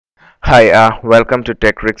Hi, welcome to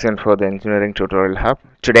Tech Tricks Info, the Engineering Tutorial Hub.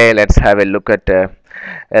 Today, let's have a look at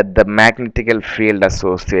the magnetical field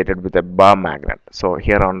associated with a bar magnet. So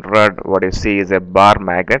here on red, what you see is a bar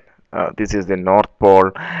magnet. This is the North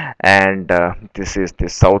Pole, and this is the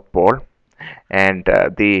South Pole. And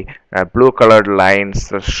the blue-colored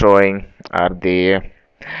lines showing are the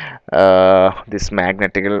this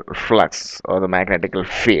magnetical flux or the magnetical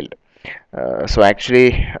field. So actually,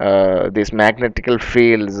 these magnetical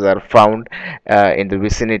fields are found in the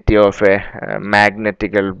vicinity of a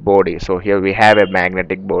magnetical body. So here we have a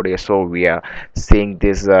magnetic body, so we are seeing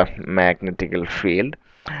this magnetical field,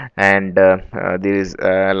 and these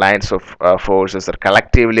lines of forces are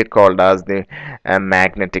collectively called as the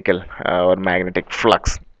magnetical or magnetic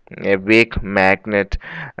flux. A weak magnet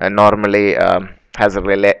normally has a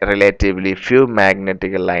relatively few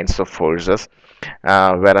magnetic lines of forces,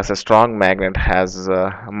 whereas a strong magnet has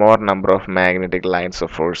more number of magnetic lines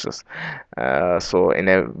of forces. So in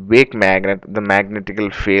a weak magnet, the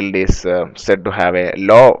magnetical field is said to have a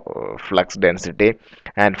low flux density,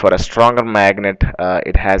 and for a stronger magnet,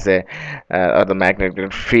 it has or the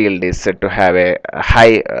magnetic field is said to have a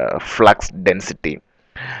high flux density.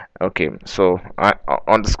 Okay, so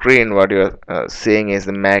on the screen, what you're seeing is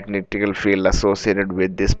the magnetical field associated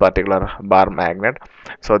with this particular bar magnet.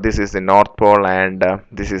 So this is the North Pole, and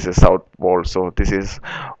this is the South Pole. So this is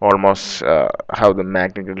almost how the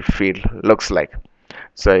magnetic field looks like.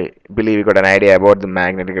 So I believe you got an idea about the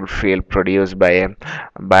magnetic field produced by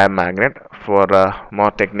a magnet. For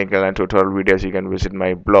more technical and tutorial videos, you can visit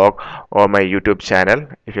my blog or my YouTube channel.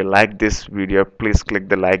 If you like this video, please click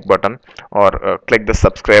the like button or click the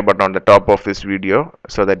subscribe button on the top of this video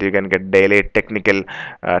so that you can get daily technical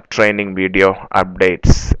training video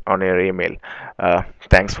updates on your email.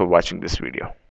 Thanks for watching this video.